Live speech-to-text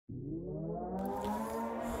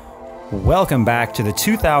Welcome back to the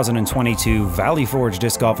 2022 Valley Forge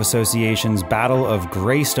Disc Golf Association's Battle of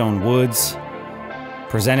Greystone Woods,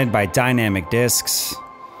 presented by Dynamic Discs.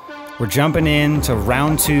 We're jumping in to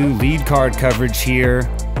round 2 lead card coverage here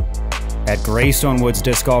at Greystone Woods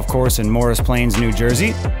Disc Golf Course in Morris Plains, New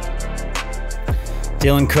Jersey.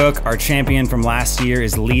 Dylan Cook, our champion from last year,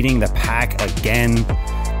 is leading the pack again.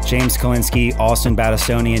 James Kulinski, Austin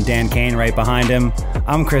Batistoni, and Dan Kane right behind him.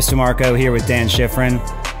 I'm Chris DeMarco here with Dan Schifrin.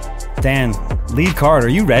 Dan, lead card, are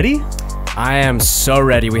you ready? I am so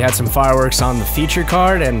ready. We had some fireworks on the feature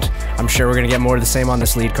card, and I'm sure we're going to get more of the same on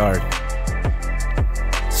this lead card.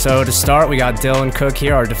 So to start, we got Dylan Cook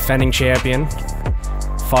here, our defending champion,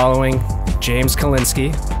 following James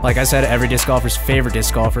Kulinski, like I said, every disc golfer's favorite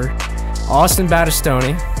disc golfer, Austin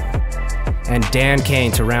Batistoni, and Dan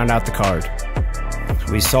Kane to round out the card.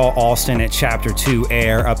 We saw Austin at Chapter 2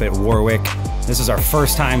 Air up at Warwick. This is our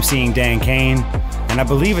first time seeing Dan Kane, and I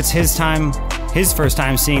believe it's his first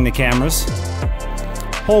time seeing the cameras.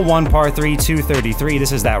 Hole 1, par 3, 233.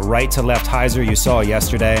 This is that right to left hyzer you saw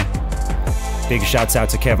yesterday. Big shouts out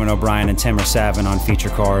to Kevin O'Brien and Tim Savin on feature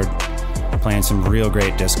card, playing some real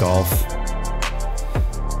great disc golf.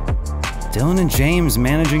 Dylan and James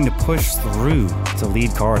managing to push through to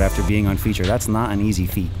lead card after being on feature. That's not an easy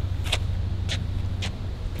feat.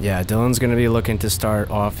 Yeah, Dylan's going to be looking to start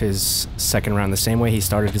off his second round the same way he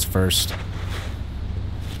started his first.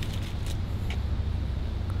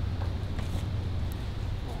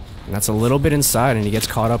 And that's a little bit inside, and he gets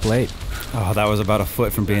caught up late. Oh, that was about a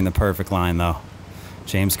foot from being the perfect line, though.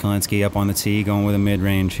 James Kulinski up on the tee, going with a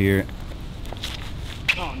mid-range here.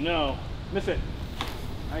 Oh, no. Miss it.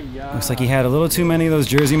 Looks like he had a little too many of those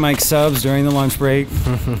Jersey Mike subs during the lunch break.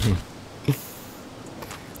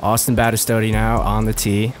 Austin Batistoni now on the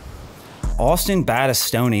tee. Austin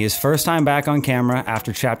Batistoni, his first time back on camera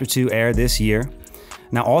after Chapter 2 Air this year.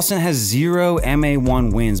 Now, Austin has 0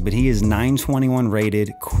 MA1 wins, but he is 921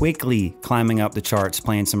 rated, quickly climbing up the charts,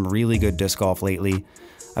 playing some really good disc golf lately.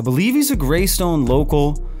 I believe he's a Greystone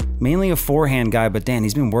local, mainly a forehand guy, but Dan,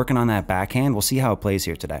 he's been working on that backhand. We'll see how it plays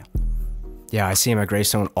here today. Yeah, I see him at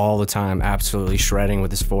Greystone all the time, absolutely shredding with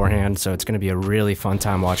his forehand, so it's going to be a really fun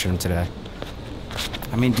time watching him today.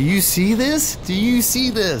 I mean, do you see this? Do you see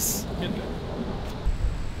this?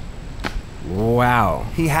 Wow.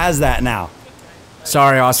 He has that now.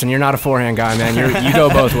 Sorry, Austin, you're not a forehand guy, man. You go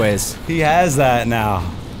both ways. He has that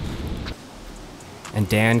now. And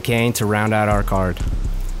Dan Kane to round out our card.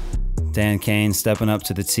 Dan Kane stepping up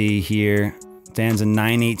to the tee here. Dan's a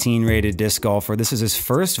 918 rated disc golfer. This is his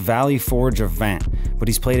first Valley Forge event, but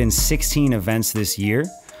he's played in 16 events this year.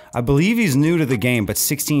 I believe he's new to the game, but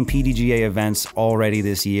 16 PDGA events already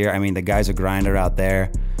this year. I mean, the guy's a grinder out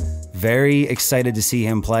there. Very excited to see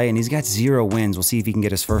him play, and he's got 0 wins. We'll see if he can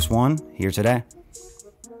get his first one here today.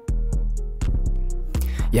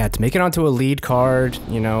 Yeah, to make it onto a lead card,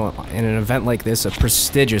 you know, in an event like this, a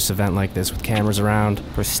prestigious event like this with cameras around.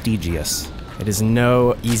 Prestigious. It is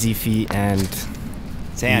no easy feat, and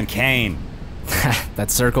Dan Kane.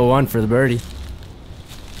 that's circle 1 for the birdie.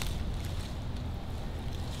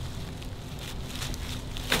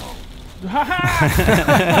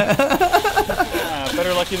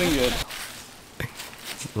 Better lucky than good.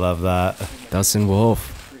 Love that. Dustin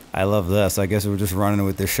Wolf. I love this. I guess we're just running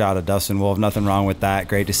with this shot of Dustin Wolf. Nothing wrong with that.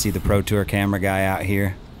 Great to see the Pro Tour camera guy out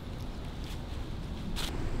here.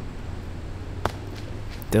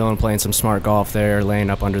 Dylan playing some smart golf there, laying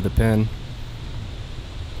up under the pin.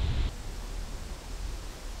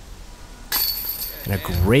 And a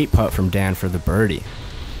great putt from Dan for the birdie.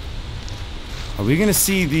 Are we gonna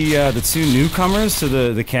see the 2 newcomers to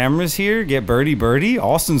the cameras here get birdie?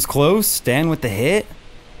 Austin's close. Dan with the hit.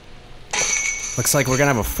 Looks like we're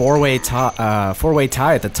gonna have a four-way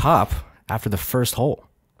tie at the top after the first hole.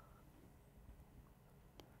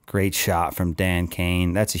 Great shot from Dan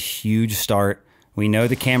Kane. That's a huge start. We know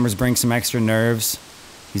the cameras bring some extra nerves.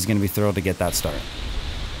 He's gonna be thrilled to get that start.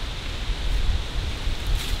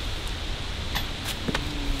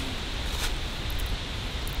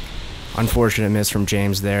 Unfortunate miss from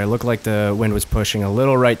James there. Looked like the wind was pushing a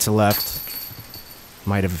little right to left.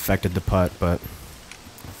 Might have affected the putt, but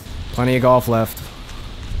plenty of golf left.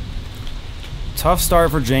 Tough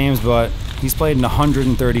start for James, but he's played in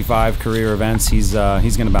 135 career events. He's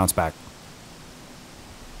gonna bounce back.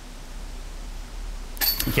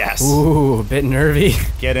 Yes. Ooh, a bit nervy.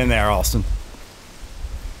 Get in there, Austin.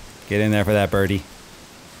 Get in there for that birdie.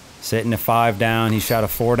 Sitting at 5 down. He shot a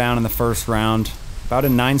 4 down in the first round. About a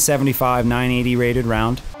 975, 980 rated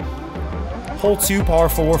round. Hole 2, par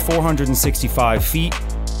 4, 465 feet.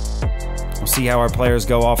 We'll see how our players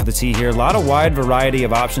go off of the tee here. A lot of wide variety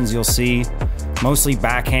of options you'll see. Mostly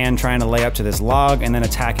backhand, trying to lay up to this log and then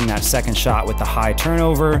attacking that second shot with the high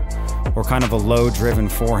turnover or kind of a low-driven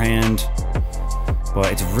forehand.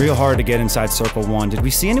 But it's real hard to get inside circle one. Did we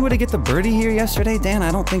see anybody get the birdie here yesterday, Dan?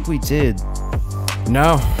 I don't think we did.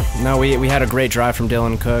 No, we had a great drive from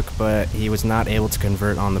Dylan Cook, but he was not able to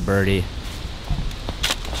convert on the birdie.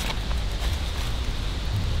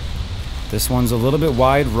 This one's a little bit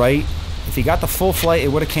wide right. If he got the full flight, it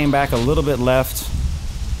would have came back a little bit left.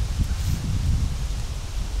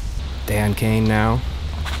 Dan Kane now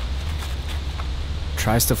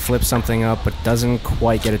tries to flip something up, but doesn't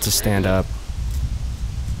quite get it to stand up.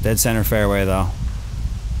 Dead center fairway, though.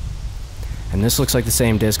 And this looks like the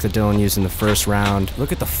same disc that Dylan used in the first round.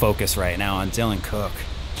 Look at the focus right now on Dylan Cook.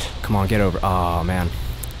 Come on, get over. Oh, man.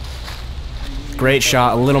 Great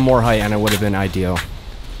shot. A little more height, and it would have been ideal.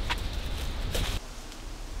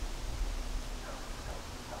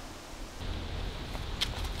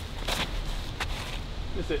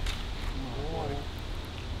 Miss it.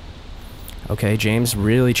 Okay, James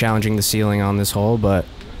really challenging the ceiling on this hole, but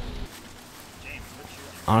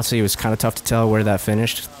honestly, it was kind of tough to tell where that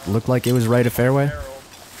finished. Looked like it was right of fairway. The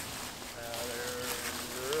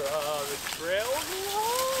trail?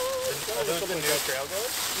 Are those the new trail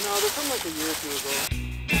goers? No, they're from like a year or two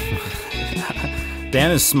ago.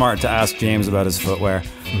 Dan is smart to ask James about his footwear.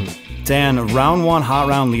 Dan, round one hot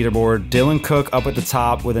round leaderboard. Dylan Cook up at the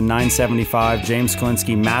top with a 975. James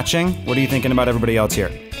Kulinski matching. What are you thinking about everybody else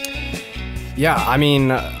here? Yeah, I mean,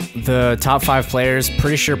 the top 5 players,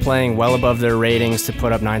 pretty sure playing well above their ratings to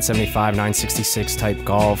put up 975, 966 type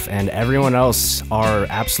golf, and everyone else are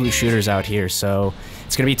absolute shooters out here, so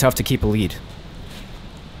it's going to be tough to keep a lead.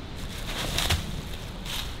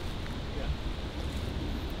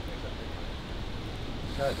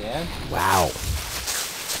 Wow.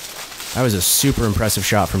 That was a super impressive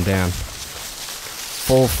shot from Dan.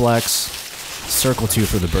 Full flex, circle 2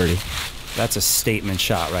 for the birdie. That's a statement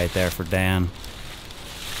shot right there for Dan.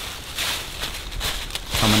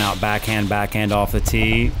 Coming out backhand off the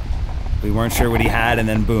tee. We weren't sure what he had, and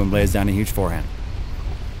then boom, lays down a huge forehand.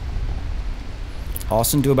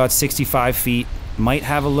 Austin to about 65 feet. Might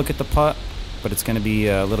have a look at the putt, but it's going to be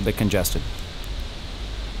a little bit congested.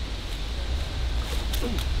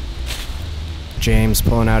 James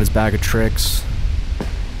pulling out his bag of tricks.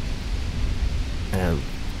 And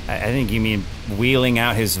I think you mean wheeling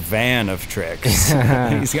out his van of tricks.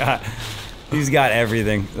 He's got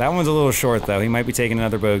everything. That one's a little short, though. He might be taking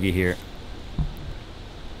another bogey here.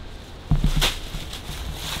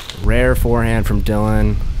 Rare forehand from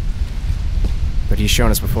Dylan, but he's shown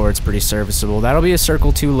us before it's pretty serviceable. That'll be a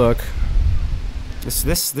circle 2 look.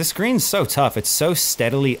 This green's so tough. It's so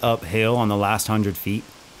steadily uphill on the last 100 feet.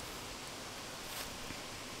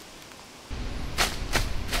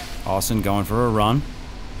 Austin going for a run.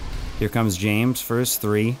 Here comes James for his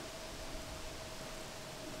 3.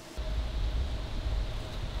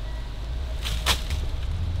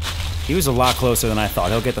 He was a lot closer than I thought.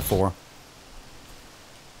 He'll get the 4.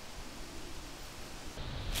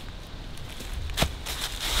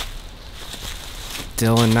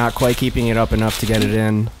 Dylan not quite keeping it up enough to get it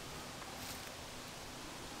in.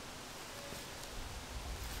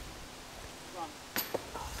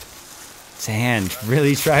 Dan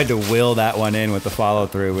really tried to will that one in with the follow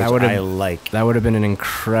through, which I like. That would have been an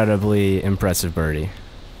incredibly impressive birdie.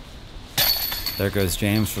 There goes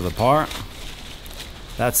James for the par.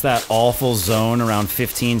 That's that awful zone around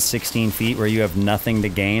 15, 16 feet where you have nothing to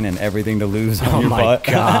gain and everything to lose on your putt.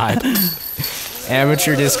 Oh my God.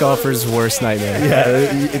 Amateur disc golfer's worst nightmare.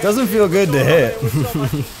 Yeah, it doesn't feel good to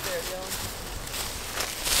hit.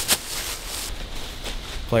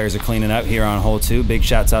 Players are cleaning up here on hole 2. Big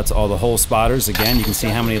shouts out to all the hole spotters. Again, you can see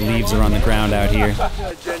how many leaves are on the ground out here.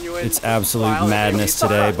 It's absolute madness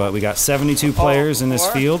today, but we got 72 players in this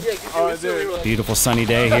field. Beautiful sunny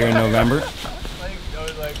day here in November.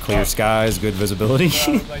 Clear skies, good visibility.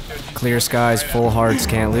 Clear skies, full hearts,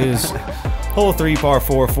 can't lose. Hole 3, par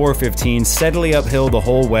 4, 415, steadily uphill the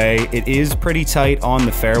whole way. It is pretty tight on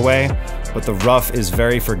the fairway, but the rough is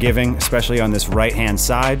very forgiving, especially on this right-hand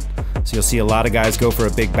side. So you'll see a lot of guys go for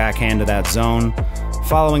a big backhand to that zone.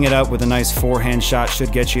 Following it up with a nice forehand shot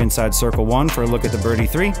should get you inside circle 1 for a look at the birdie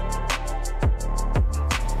 3.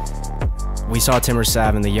 We saw Timur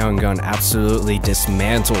Savin, the young gun, absolutely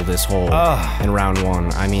dismantle this hole in round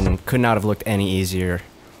 1. I mean, could not have looked any easier.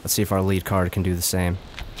 Let's see if our lead card can do the same.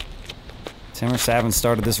 Timur Savin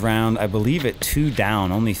started this round, I believe, at 2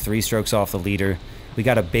 down, only 3 strokes off the leader. We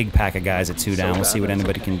got a big pack of guys at 2 down. We'll see what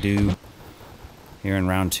anybody can do here in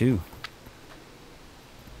round 2.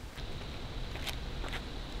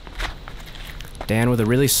 Dan with a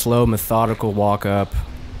really slow, methodical walk up.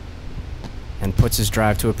 and puts his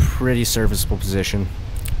drive to a pretty serviceable position.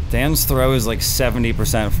 Dan's throw is like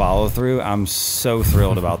 70% follow through. I'm so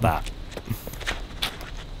thrilled about that.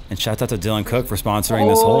 And shout out to Dylan Cook for sponsoring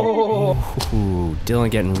this hole. Ooh,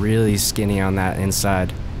 Dylan getting really skinny on that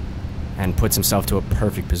inside and puts himself to a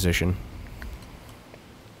perfect position.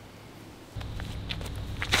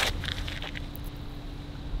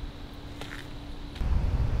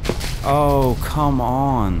 Oh, come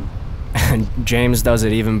on. And James does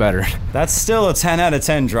it even better. That's still a 10 out of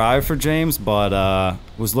 10 drive for James, but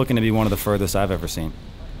was looking to be one of the furthest I've ever seen.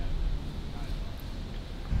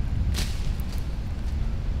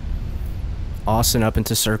 Austin up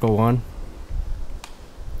into circle 1.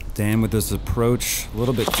 Dan with this approach, a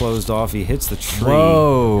little bit closed off. He hits the tree.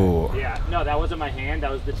 Whoa. Yeah, no, that wasn't my hand.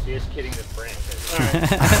 That was the disc hitting the frame. Your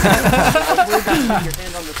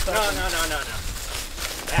hand on the side. No.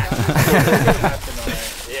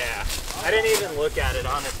 Yeah. I didn't even look at it,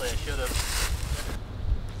 honestly. I should have.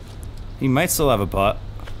 He might still have a putt.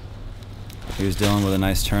 Here's Dylan with a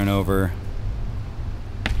nice turnover.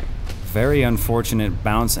 Very unfortunate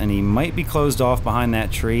bounce, and he might be closed off behind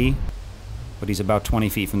that tree, but he's about 20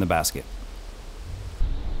 feet from the basket.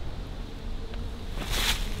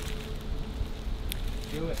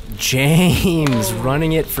 James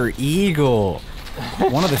running it for eagle.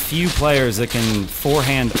 One of the few players that can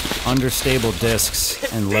forehand understable discs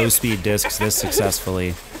and low-speed discs this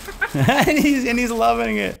successfully. and he's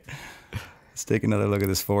loving it. Let's take another look at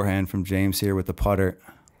this forehand from James here with the putter.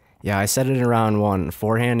 Yeah, I said it in round 1.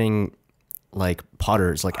 Forehanding like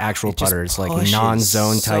putters, like actual putters, like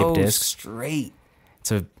non-zone type discs. Straight.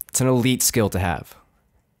 It's an elite skill to have.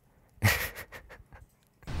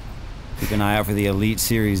 Keep an eye out for the Elite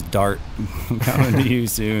Series dart coming to you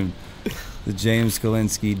soon. The James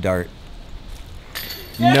Kulinski dart.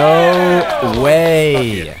 No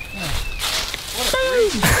way.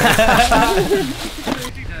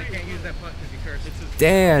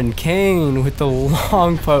 Dan Kane with the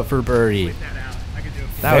long putt for birdie.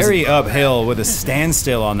 That was very uphill with a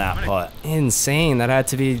standstill on that putt. Insane. That had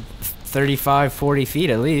to be 35, 40 feet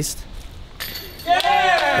at least.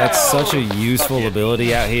 That's such a useful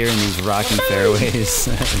ability out here in these rocking fairways.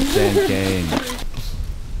 Dan Kane.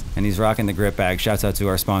 And he's rocking the grip bag. Shouts out to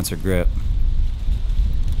our sponsor, Grip.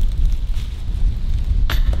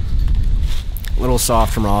 A little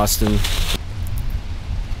soft from Austin.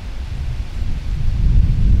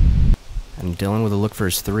 And Dylan with a look for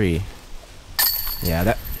his 3.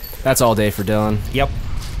 Yeah, that's all day for Dylan. Yep.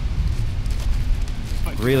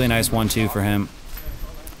 Really nice 1-2 for him.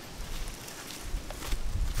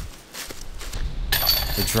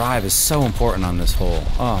 The drive is so important on this hole.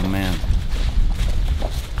 Oh, man.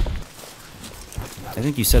 I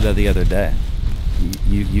think you said that the other day.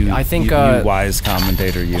 I think you wise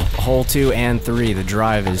commentator, you. Hole 2 and 3, the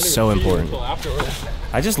drive is so important.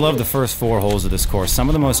 I just love the first 4 holes of this course. Some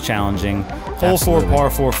of the most challenging. Hole 4, par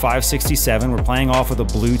 4, 567. We're playing off with a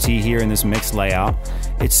blue tee here in this mixed layout.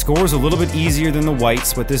 It scores a little bit easier than the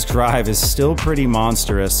whites, but this drive is still pretty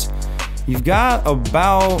monstrous. You've got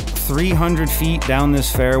about 300 feet down this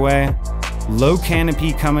fairway. Low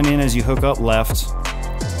canopy coming in as you hook up left.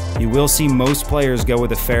 You will see most players go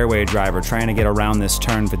with a fairway driver, trying to get around this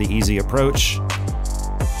turn for the easy approach.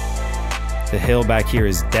 The hill back here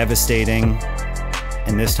is devastating,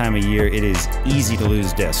 and this time of year it is easy to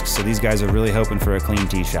lose discs, so these guys are really hoping for a clean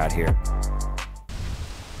tee shot here.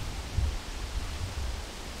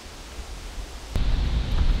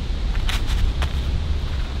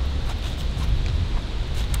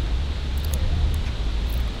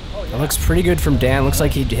 That looks pretty good from Dan. Looks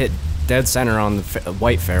like he hit dead center on the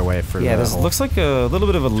white fairway for yeah, the this hole. looks like a little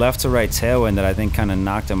bit of a left to right tailwind that I think kind of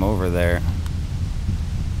knocked him over there.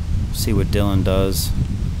 See what Dylan does.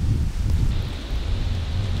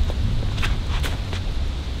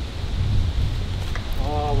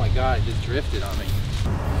 Oh my god, it just drifted on me.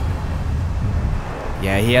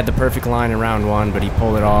 Yeah, he had the perfect line in round 1, but he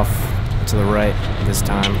pulled it off to the right this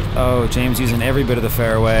time. Oh, James using every bit of the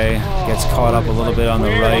fairway. Gets caught up a little bit on the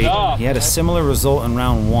right. He had a similar result in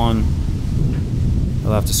round 1.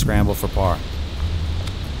 He'll have to scramble for par.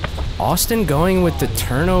 Austin going with the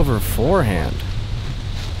turnover forehand.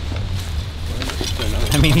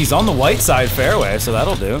 I mean, he's on the white side fairway, so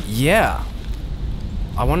that'll do. Yeah.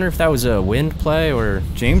 I wonder if that was a wind play or...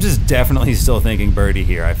 James is definitely still thinking birdie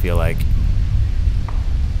here, I feel like.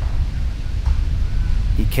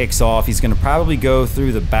 He kicks off. He's going to probably go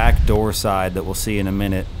through the back door side that we'll see in a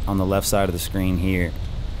minute on the left side of the screen here,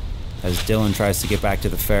 as Dylan tries to get back to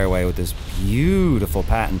the fairway with this beautiful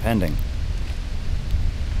patent pending.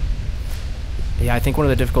 Yeah, I think one of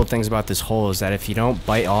the difficult things about this hole is that if you don't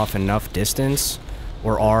bite off enough distance,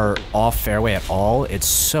 or are off fairway at all, it's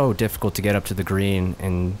so difficult to get up to the green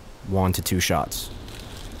in 1 to 2 shots.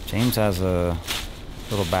 James has a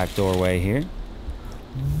little back doorway here.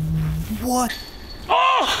 What?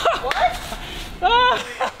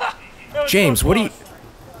 James, what are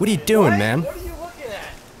you doing, man?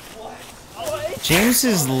 James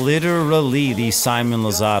is literally the Simon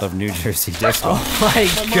Lizotte of New Jersey disc golf. Oh my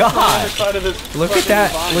god! Look at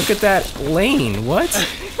that! Look at that lane! What?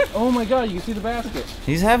 Oh my god, you can see the basket.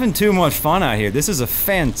 He's having too much fun out here. This is a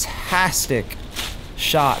fantastic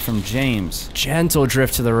shot from James. Gentle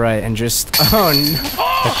drift to the right and just oh no!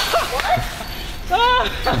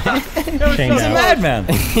 He's a madman.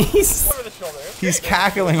 He's He's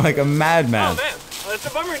cackling like a madman. Oh man, it's a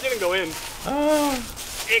bummer it didn't go in.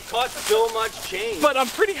 It caught so much change. But I'm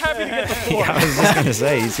pretty happy to get the 4. Yeah, I was just gonna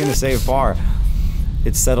say, he's gonna save par.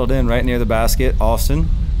 It's settled in right near the basket. Austin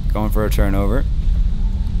going for a turnover.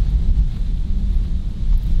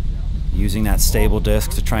 Using that stable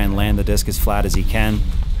disc to try and land the disc as flat as he can.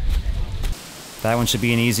 That one should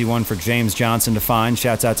be an easy one for James Johnson to find.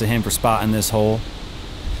 Shouts out to him for spotting this hole.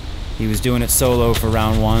 He was doing it solo for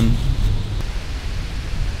round 1.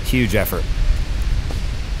 Huge effort.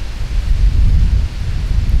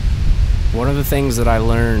 One of the things that I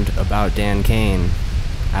learned about Dan Kane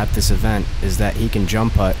at this event is that he can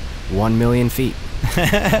jump putt 1 million feet.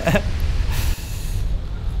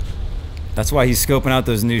 That's why he's scoping out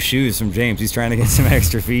those new shoes from James. He's trying to get some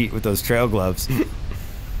extra feet with those trail gloves.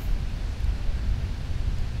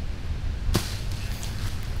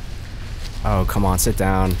 Oh, come on, sit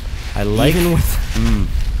down. I like Even with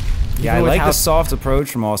yeah, I with like how- the soft approach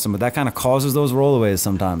from Austin, but that kind of causes those rollaways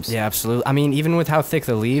sometimes. Yeah, absolutely. I mean, even with how thick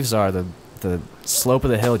the leaves are, the slope of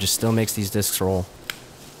the hill just still makes these discs roll.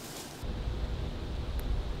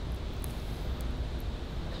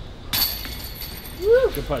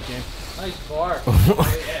 Good putt, James. Nice bar.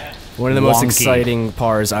 One of the most Wonky. exciting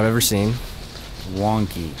pars I've ever seen.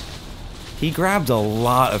 Wonky. He grabbed a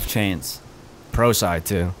lot of chains. Pro side,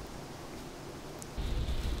 too.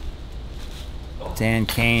 Dan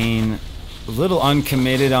Kane, a little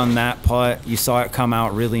uncommitted on that putt. You saw it come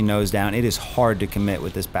out really nose down. It is hard to commit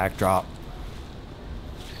with this backdrop.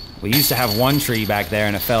 We used to have one tree back there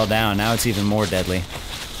and it fell down. Now it's even more deadly.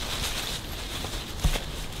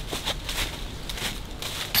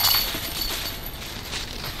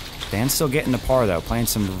 Dan's still getting to par though, playing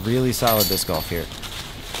some really solid disc golf here.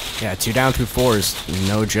 Yeah, 2 down through 4 is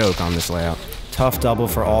no joke on this layout. Tough double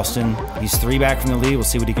for Austin. He's 3 back from the lead. We'll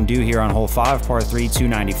see what he can do here on hole 5, par 3,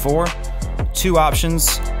 294. 2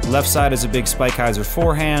 options. Left side is a big spike hyzer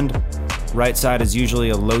forehand. Right side is usually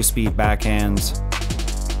a low speed backhand.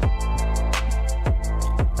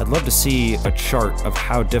 I'd love to see a chart of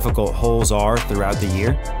how difficult holes are throughout the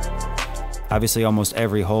year. Obviously, almost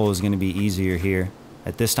every hole is going to be easier here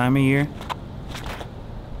at this time of year.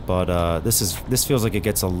 But this feels like it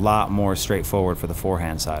gets a lot more straightforward for the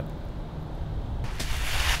forehand side.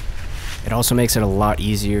 It also makes it a lot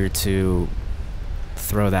easier to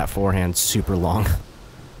throw that forehand super long.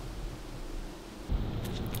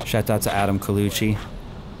 Shout out to Adam Colucci.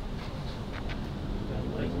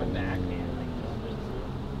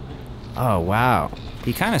 Oh, wow.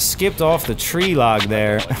 He kind of skipped off the tree log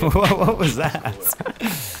there. What was that?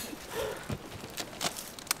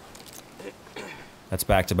 That's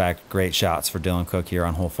back-to-back great shots for Dylan Cook here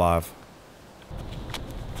on hole 5.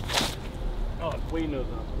 Oh, way nose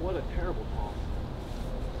up. What a terrible call.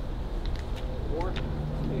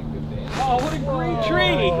 Oh, what a great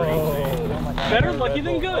tree! Better lucky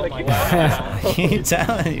than good. I'm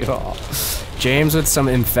telling you all. James with some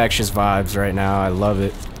infectious vibes right now. I love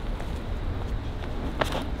it.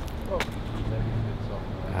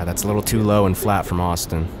 Ah, that's a little too low and flat from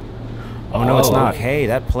Austin. Oh, no, it's not. Okay,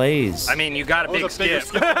 that plays. I mean, you got a big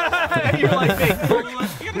skip. You're like,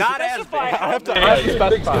 big. Not as big. I have to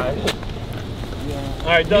specify. All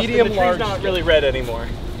right, Dustin, Medium, the tree's large. not really red anymore.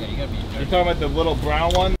 You're talking about the little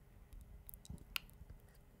brown one?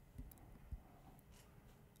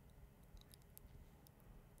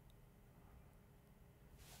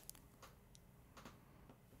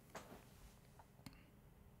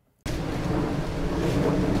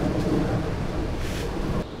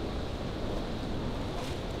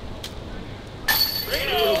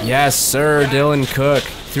 Yes, sir, Dylan Cook.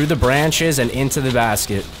 Through the branches and into the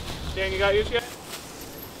basket. Dan, you got yours yet?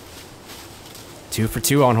 2 for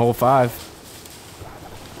 2 on hole 5.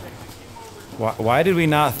 Why did we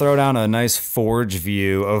not throw down a nice forge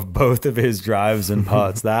view of both of his drives and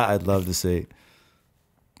putts? That I'd love to see.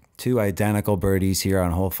 2 identical birdies here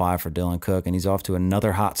on hole 5 for Dylan Cook, and he's off to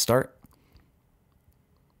another hot start.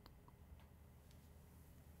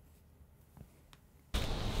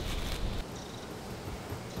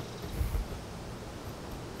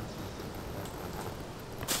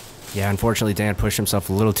 Yeah, unfortunately, Dan pushed himself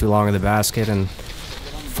a little too long in the basket and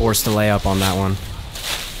forced a layup on that one.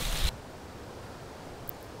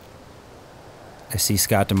 I see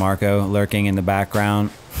Scott DeMarco lurking in the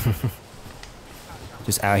background.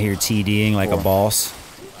 Just out here TDing like a boss.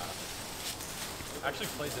 I actually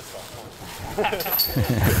played this golf.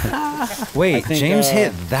 Wait, James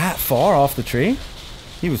hit that far off the tree?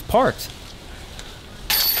 He was parked.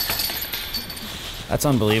 That's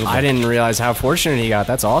unbelievable. I didn't realize how fortunate he got.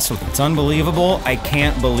 That's awesome. It's unbelievable. I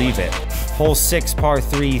can't believe it. Hole 6, par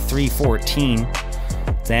 3, 314.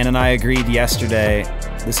 Dan and I agreed yesterday,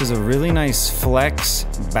 this is a really nice flex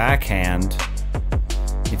backhand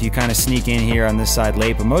if you kind of sneak in here on this side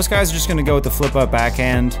late. But most guys are just going to go with the flip up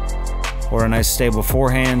backhand or a nice stable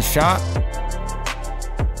forehand shot.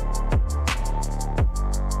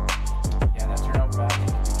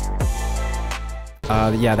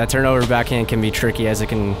 Yeah, that turnover backhand can be tricky as it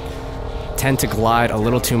can tend to glide a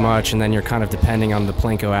little too much, and then you're kind of depending on the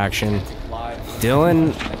Plinko action.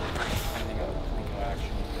 Dylan.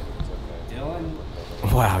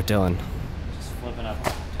 Wow, Dylan.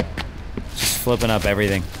 Just flipping up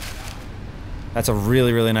everything. That's a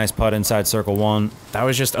really, really nice putt inside circle 1. That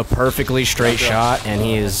was just a perfectly straight shot, and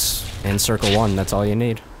he is in circle 1. That's all you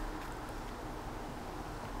need.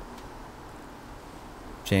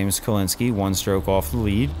 James Kulinski, 1 stroke off the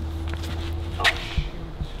lead.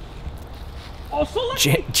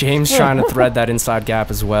 James trying to thread that inside gap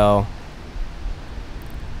as well.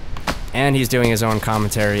 And he's doing his own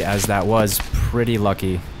commentary, as that was pretty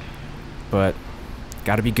lucky. But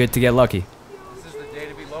gotta be good to get lucky. This is the day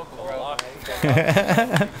to be local, bro.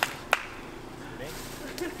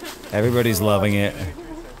 Everybody's loving it.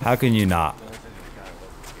 How can you not?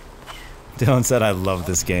 Dylan said, I love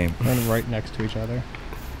this game. They're right next to each other.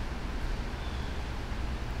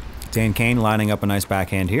 Dan Kane lining up a nice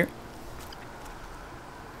backhand here.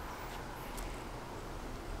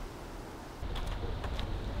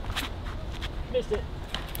 Missed it.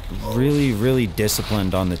 Really, really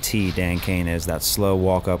disciplined on the tee, Dan Kane is. That slow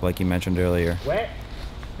walk up like you mentioned earlier. Wet.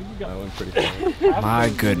 My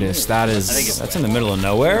goodness, That's in the middle of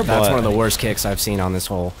nowhere, that's but one of the worst kicks I've seen on this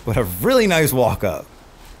hole. but a really nice walk up.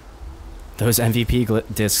 Those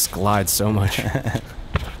MVP discs glide so much.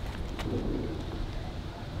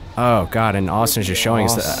 Oh god, and Austin's just showing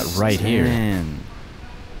us that right here.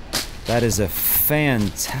 That is a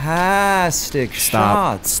fantastic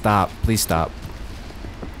shot. Stop, please stop.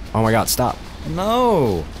 Oh my god, stop.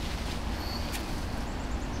 No.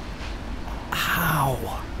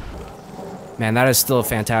 Ow. Man, that is still a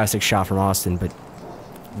fantastic shot from Austin, but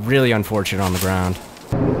really unfortunate on the ground.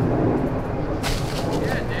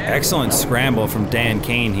 Excellent scramble from Dan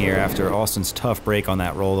Kane here after Austin's tough break on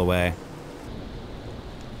that roll away.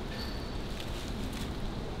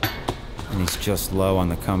 And he's just low on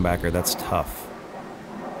the comebacker. That's tough.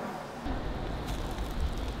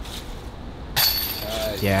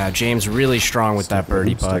 Yeah, James really strong with that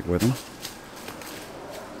birdie putt. With him.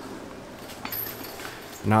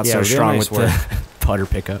 Not Yeah, so real strong nice with the putter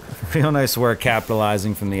pickup. Real nice work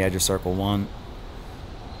capitalizing from the edge of circle 1.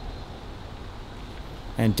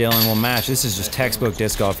 And Dylan will match. This is just textbook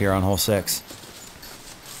disc golf here on hole 6.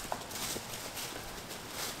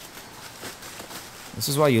 This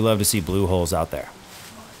is why you love to see blue holes out there.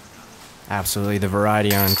 Absolutely, the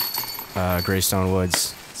variety on Greystone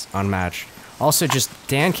Woods is unmatched. Also, just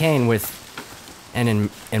Dan Kane with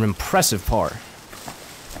an impressive par.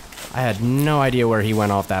 I had no idea where he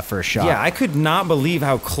went off that first shot. Yeah, I could not believe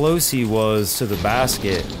how close he was to the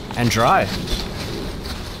basket. And dry.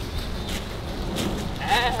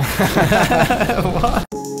 What?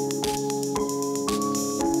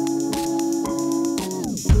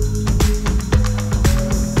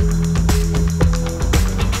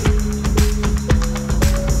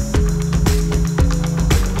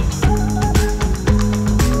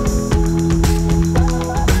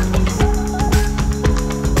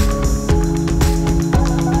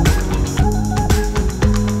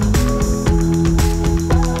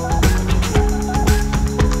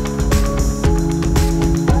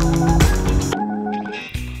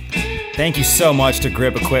 Thank you so much to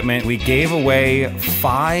Grip Equipment. We gave away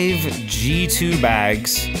 5 G2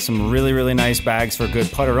 bags, some really, really nice bags for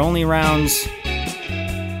good putter-only rounds,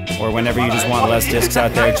 or whenever you just want less discs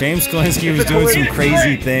out there. James Kulinski was doing some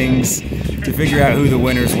crazy things to figure out who the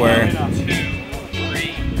winners were.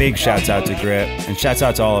 Big shouts out to Grip, and shouts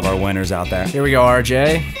out to all of our winners out there. Here we go,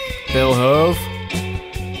 RJ. Bill Hove.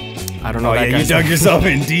 I don't know. Oh that yeah, you guy's dug name. yourself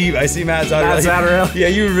in deep. I see Matt Matt Zatterell. Yeah,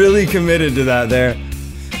 you really committed to that there.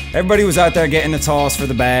 Everybody was out there getting the toss for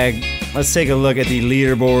the bag. Let's take a look at the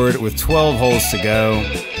leaderboard with 12 holes to go.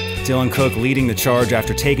 Dylan Cook leading the charge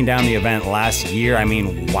after taking down the event last year. I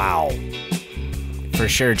mean, wow. For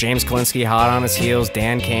sure, James Kulinski hot on his heels.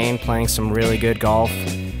 Dan Kane playing some really good golf.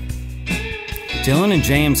 Dylan and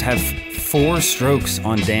James have 4 strokes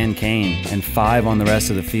on Dan Kane and 5 on the rest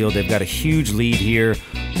of the field. They've got a huge lead here.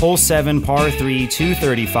 Hole 7, par 3,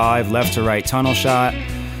 235, left to right tunnel shot.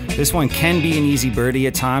 This one can be an easy birdie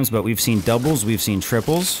at times, but we've seen doubles, we've seen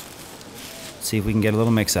triples. Let's see if we can get a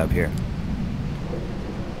little mix up here.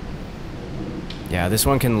 Yeah, this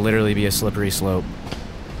one can literally be a slippery slope.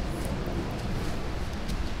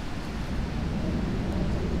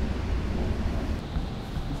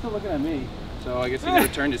 He's still looking at me. So I guess he never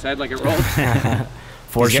turned his head like it rolled.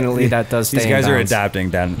 Fortunately, that does stay These guys in are bounds. adapting,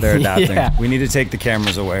 Dan. They're adapting. Yeah. We need to take the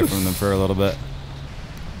cameras away from them for a little bit.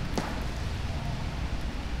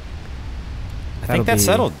 I think that's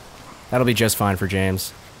settled. That'll be just fine for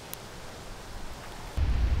James.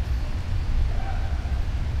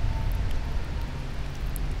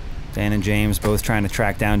 Dan and James both trying to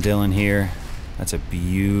track down Dylan here. That's a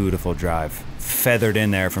beautiful drive. Feathered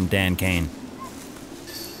in there from Dan Kane.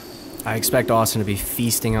 I expect Austin to be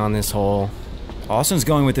feasting on this hole. Austin's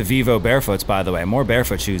going with the Vivo barefoots, by the way. More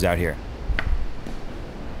barefoot shoes out here.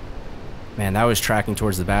 Man, that was tracking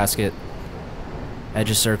towards the basket. Edge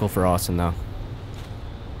of circle for Austin, though.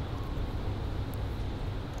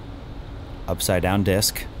 Upside down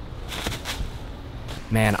disc.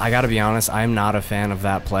 Man, I gotta be honest, I'm not a fan of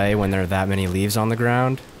that play when there are that many leaves on the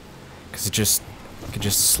ground. Because it could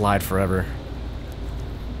just slide forever.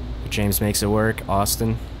 But James makes it work.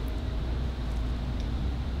 Austin.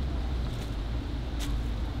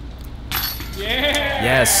 Yeah!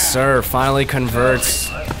 Yes, sir. Finally converts.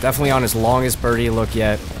 Definitely on his longest birdie look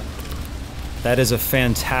yet. That is a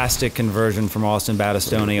fantastic conversion from Austin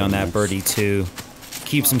Batistoni on that birdie too.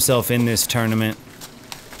 Keeps himself in this tournament.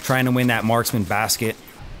 Trying to win that marksman basket.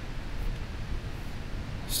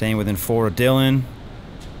 Staying within 4 of Dylan.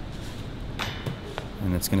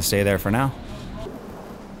 And it's going to stay there for now.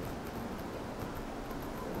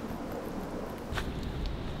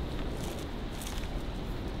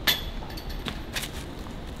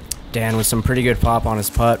 Dan with some pretty good pop on his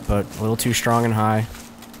putt, but a little too strong and high.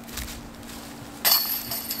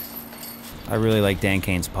 I really like Dan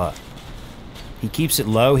Kane's putt. He keeps it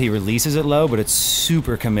low, he releases it low, but it's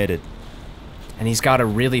super committed. And he's got a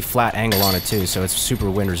really flat angle on it too, so it's super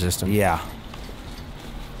wind resistant. Yeah.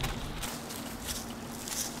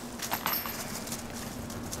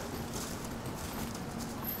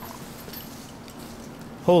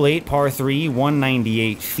 Hole 8, par 3,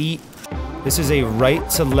 198 feet. This is a right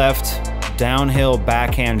to left downhill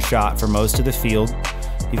backhand shot for most of the field.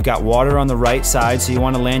 You've got water on the right side, so you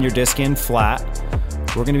want to land your disc in flat.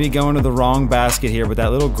 We're going to be going to the wrong basket here, but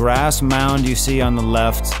that little grass mound you see on the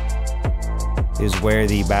left is where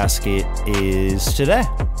the basket is today.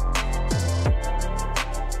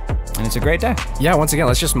 And it's a great day. Yeah, once again,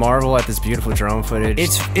 let's just marvel at this beautiful drone footage.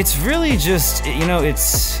 It's really just, you know,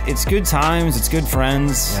 it's good times, it's good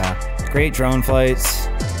friends. Yeah. Great drone flights.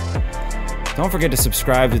 Don't forget to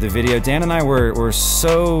subscribe to the video. Dan and I were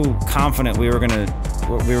so confident we were gonna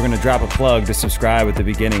drop a plug to subscribe at the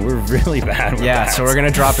beginning. We're really bad with that. So we're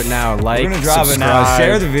gonna drop it now. Like, we're gonna drop subscribe. it now.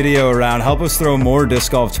 Share the video around. Help us throw more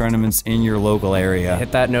disc golf tournaments in your local area.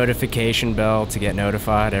 Hit that notification bell to get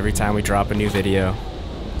notified every time we drop a new video.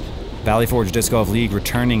 Valley Forge Disc Golf League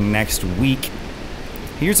returning next week.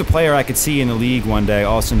 Here's a player I could see in the league one day,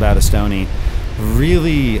 Austin Batistoni.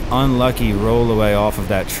 Really unlucky roll away off of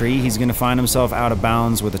that tree. He's going to find himself out of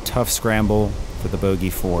bounds with a tough scramble for the bogey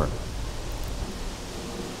 4.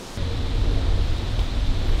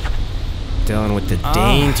 Dylan with the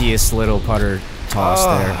daintiest little putter toss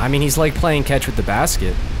there. I mean, he's like playing catch with the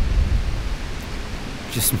basket.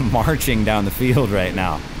 Just marching down the field right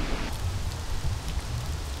now.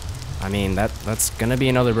 I mean, that's gonna be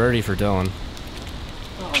another birdie for Dylan.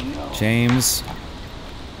 Oh no. James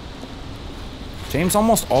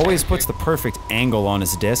almost always puts the perfect angle on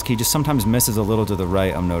his disc. He just sometimes misses a little to the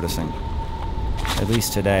right, I'm noticing. At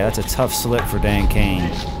least today. That's a tough slip for Dan Kane.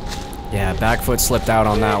 Yeah, back foot slipped out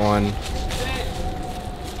on that one.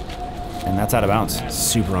 And that's out of bounds.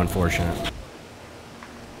 Super unfortunate.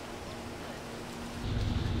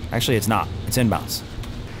 Actually, it's not. It's inbounds.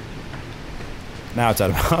 Now it's out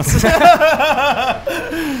of bounds.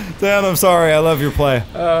 Dan, I'm sorry. I love your play.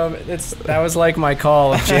 That was like my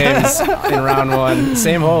call of James in round 1.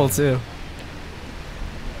 Same hole too.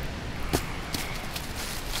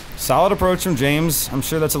 Solid approach from James. I'm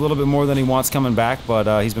sure that's a little bit more than he wants coming back,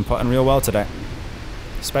 but he's been putting real well today,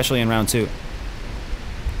 especially in round 2.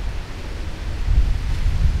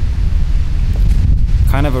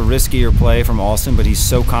 Kind Kind of a riskier play from Austin, but he's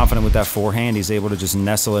so confident with that forehand, he's able to just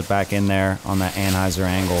nestle it back in there on that Anheuser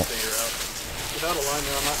angle. Without a line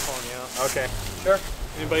there, I'm not calling you out. Okay. Sure.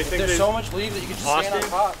 Anybody think There's so much lead that you can just stand on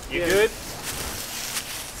top. You good?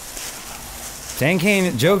 Dan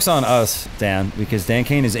Kane, joke's on us, Dan, because Dan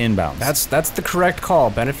Kane is inbounds. That's the correct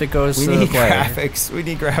call. Benefit goes we to the need player. graphics. We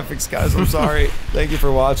need graphics, guys. I'm sorry. Thank you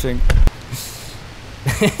for watching.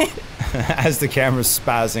 As the camera's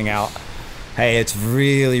spazzing out. Hey, it's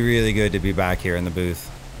really, really good to be back here in the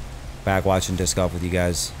booth. Back watching disc golf with you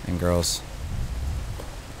guys and girls.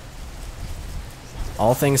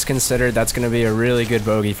 All things considered, that's going to be a really good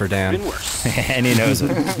bogey for Dan. Been worse. And he knows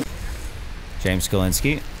it. James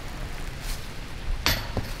Kulinski.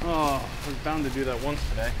 Oh, I was bound to do that once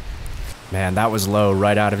today. Man, that was low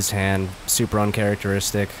right out of his hand. Super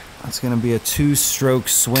uncharacteristic. That's going to be a 2-stroke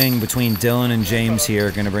swing between Dylan and James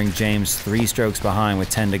here. Going to bring James 3 strokes behind with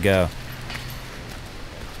 10 to go.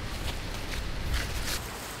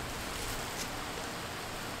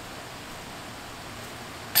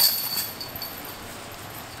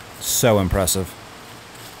 So impressive.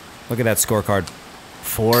 Look at that scorecard.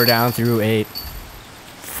 4 down through 8.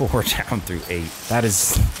 4 down through 8. That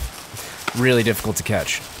is really difficult to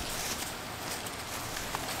catch.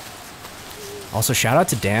 Also, shout out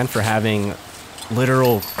to Dan for having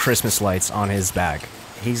literal Christmas lights on his bag.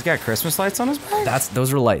 He's got Christmas lights on his bag?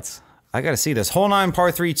 Those were lights. I gotta see this. Hole 9,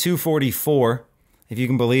 par 3, 244. If you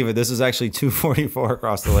can believe it, this is actually 244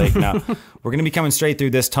 across the lake. Now, we're gonna be coming straight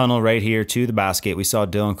through this tunnel right here to the basket. We saw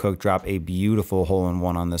Dylan Cook drop a beautiful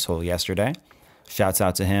hole-in-one on this hole yesterday. Shouts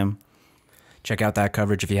out to him. Check out that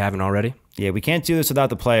coverage if you haven't already. Yeah, we can't do this without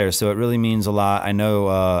the players, so it really means a lot. I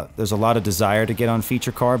know there's a lot of desire to get on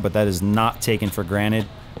feature card, but that is not taken for granted.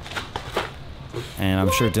 And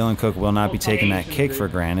I'm sure Dylan Cook will not be taking that kick for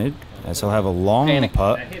granted, as he'll have a long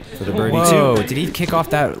putt for the birdie Whoa, too. did he kick off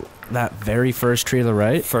that very first tree to the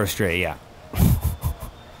right? First straight, yeah.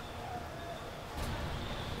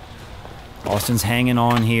 Austin's hanging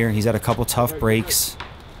on here. He's had a couple tough breaks.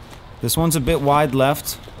 This one's a bit wide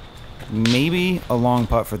left. Maybe a long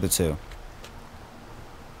putt for the 2.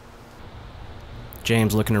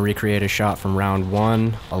 James looking to recreate a shot from round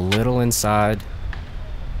 1, a little inside.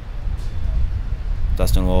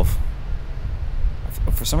 Dustin Wolf.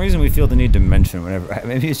 For some reason, we feel the need to mention whenever.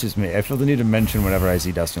 Maybe it's just me. I feel the need to mention whenever I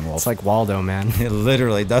see Dustin Wolf. It's like Waldo, man.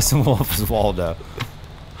 Literally, Dustin Wolf is Waldo.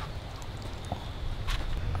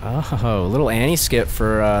 Oh, a little Annie skip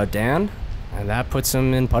for Dan, and that puts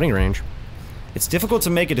him in putting range. It's difficult to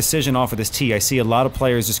make a decision off of this tee. I see a lot of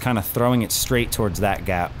players just kind of throwing it straight towards that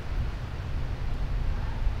gap.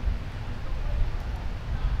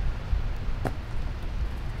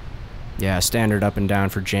 Yeah, standard up and down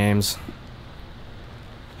for James.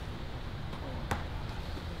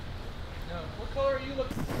 What color are you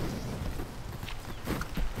looking for?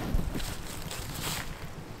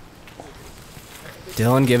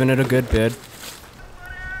 Dylan giving it a good bid.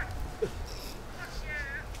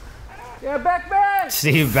 Yeah, Beckman!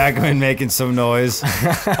 Steve Beckman making some noise.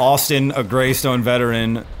 Austin, a Greystone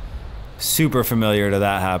veteran, super familiar to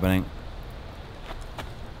that happening.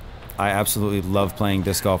 I absolutely love playing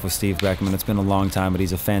disc golf with Steve Beckman. It's been a long time, but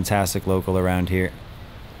he's a fantastic local around here.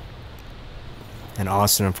 And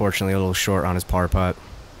Austin, unfortunately, a little short on his par putt.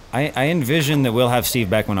 I envision that we'll have Steve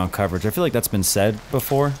Beckman on coverage. I feel like that's been said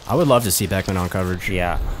before. I would love to see Beckman on coverage.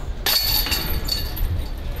 Yeah.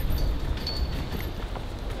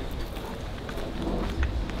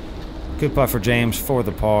 Good putt for James for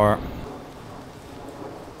the par.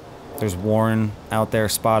 There's Warren out there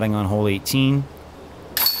spotting on hole 18.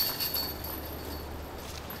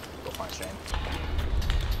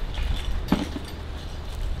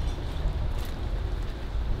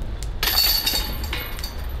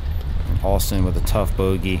 Austin with a tough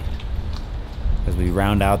bogey as we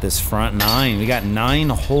round out this front 9. We got 9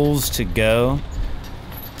 holes to go.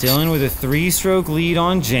 Dylan with a 3-stroke lead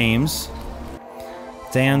on James.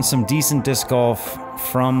 Dan, some decent disc golf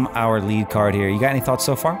from our lead card here. You got any thoughts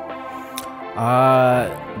so far?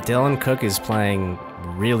 Dylan Cook is playing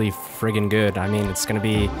really friggin' good. I mean, it's going to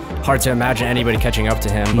be hard to imagine anybody catching up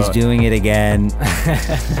to him. He's doing it again.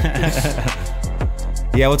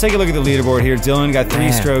 Yeah, we'll take a look at the leaderboard here. Dylan got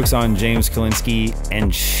 3 strokes on James Kulinski,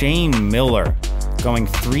 and Shane Miller going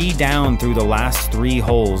 3 down through the last 3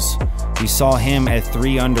 holes. We saw him at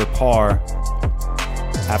 3 under par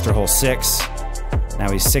after hole 6.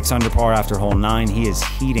 Now he's 6 under par after hole 9. He is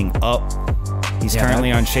heating up. He's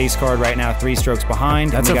currently on chase card right now, 3 strokes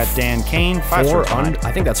behind. And we got Dan Kane, 5 strokes behind.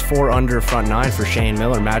 I think that's 4 under front 9 for Shane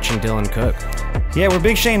Miller, matching Dylan Cook. Yeah, we're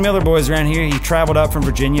big Shane Miller boys around here. He traveled up from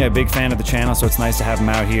Virginia, a big fan of the channel, so it's nice to have him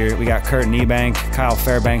out here. We got Kurt Niebank, Kyle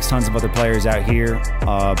Fairbanks, tons of other players out here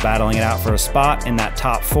battling it out for a spot in that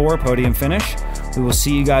top 4 podium finish. We will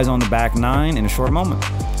see you guys on the back 9 in a short moment.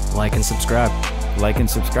 Like and subscribe. Like and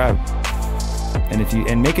subscribe.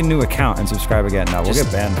 And make a new account and subscribe again. No, we'll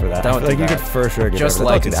get banned for that. Don't do you that. could for sure get Just banned.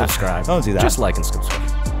 like Don't and do that. subscribe. Don't do that. Just like and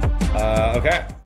subscribe. Okay.